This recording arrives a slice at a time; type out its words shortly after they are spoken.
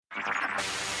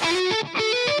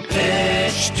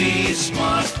HT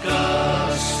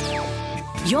Smartcast.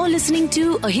 You're listening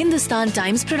to a Hindustan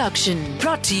Times production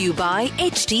brought to you by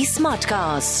HT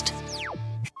Smartcast.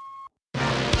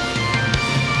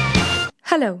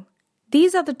 Hello,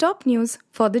 these are the top news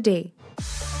for the day.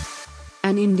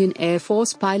 An Indian Air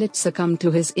Force pilot succumbed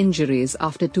to his injuries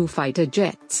after two fighter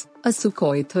jets, a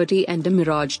Sukhoi 30 and a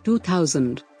Mirage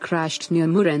 2000, crashed near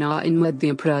Morena in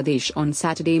Madhya Pradesh on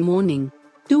Saturday morning.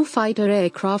 Two fighter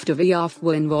aircraft of IAF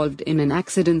were involved in an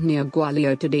accident near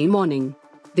Gwalior today morning.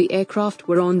 The aircraft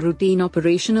were on routine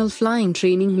operational flying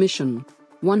training mission.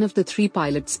 One of the three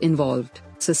pilots involved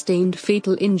sustained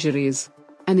fatal injuries.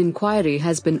 An inquiry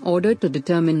has been ordered to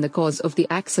determine the cause of the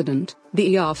accident,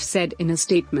 the IAF said in a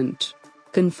statement.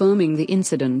 Confirming the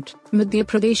incident, Madhya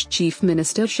Pradesh Chief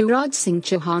Minister Shivraj Singh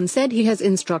Chauhan said he has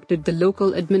instructed the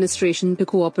local administration to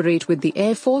cooperate with the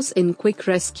Air Force in quick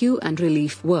rescue and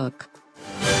relief work.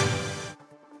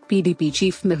 PDP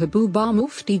Chief Mehbooba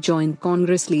Mufti joined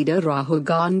Congress leader Rahul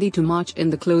Gandhi to march in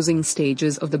the closing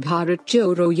stages of the Bharat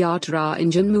Jodo Yatra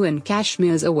in Jammu and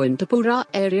Kashmir's Awantapura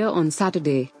area on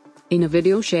Saturday. In a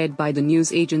video shared by the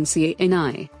news agency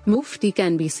ANI, Mufti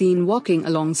can be seen walking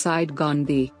alongside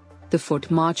Gandhi. The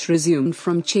foot march resumed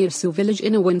from Chersu village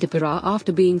in Awantapura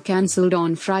after being cancelled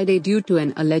on Friday due to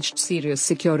an alleged serious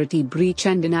security breach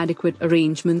and inadequate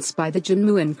arrangements by the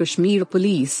Jammu and Kashmir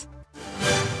police.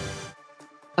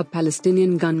 A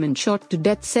Palestinian gunman shot to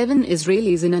death 7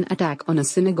 Israelis in an attack on a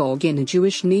synagogue in a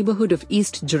Jewish neighborhood of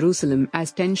East Jerusalem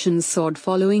as tensions soared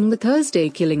following the Thursday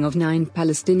killing of 9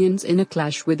 Palestinians in a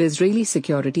clash with Israeli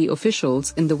security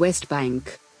officials in the West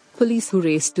Bank. Police who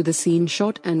raced to the scene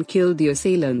shot and killed the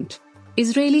assailant.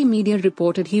 Israeli media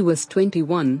reported he was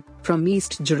 21, from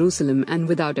East Jerusalem and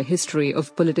without a history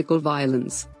of political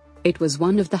violence. It was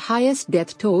one of the highest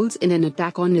death tolls in an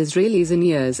attack on Israelis in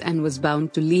years and was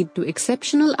bound to lead to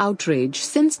exceptional outrage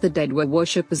since the dead were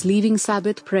worshippers leaving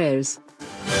Sabbath prayers.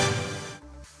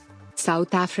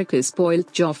 South Africa's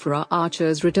spoilt Jofra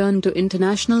Archers returned to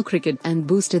international cricket and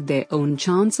boosted their own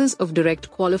chances of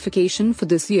direct qualification for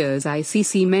this year's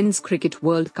ICC Men's Cricket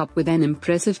World Cup with an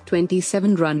impressive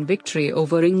 27-run victory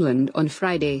over England on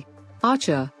Friday.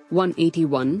 Archer,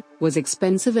 181, was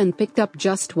expensive and picked up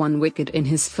just 1 wicket in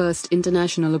his first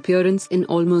international appearance in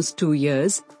almost 2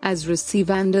 years, as Rassie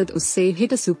van der Usse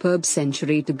hit a superb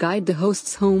century to guide the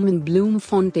hosts home in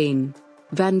Bloemfontein.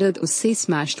 Van der Usse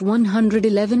smashed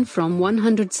 111 from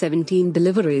 117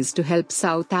 deliveries to help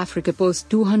South Africa post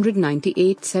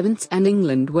 298 sevenths and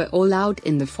England were all out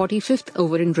in the 45th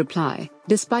over in reply,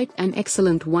 despite an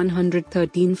excellent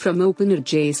 113 from opener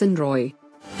Jason Roy.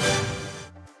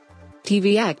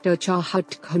 TV actor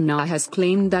Chahat Khanna has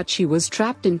claimed that she was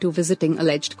trapped into visiting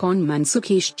alleged conman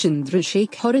Sukesh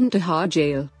Chandrasekhar in Tihar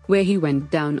jail, where he went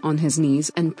down on his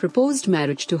knees and proposed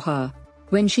marriage to her.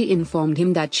 When she informed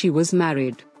him that she was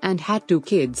married and had 2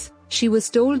 kids, she was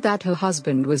told that her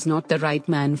husband was not the right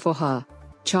man for her.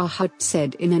 Chahat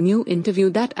said in a new interview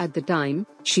that at the time,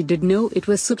 she did know it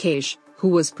was Sukesh who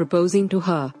was proposing to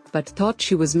her, but thought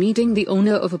she was meeting the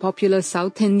owner of a popular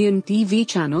South Indian TV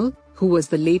channel, who was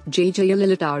the late J.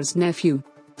 Jayalalitha's nephew.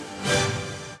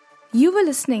 You were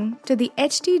listening to the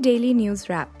HT Daily News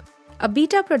Wrap, a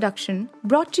beta production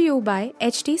brought to you by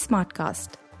HT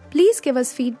Smartcast. Please give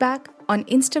us feedback on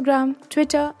Instagram,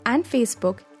 Twitter and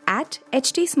Facebook at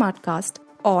HT Smartcast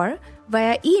or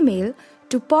via email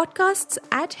to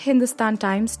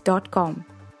podcasts@hindustantimes.com.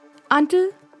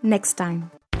 Until next time.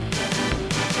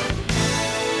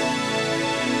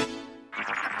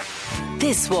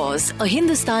 This was a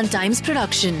Hindustan Times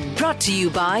production brought to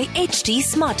you by HT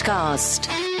Smartcast.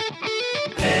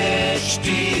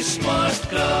 HT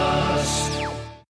Smartcast.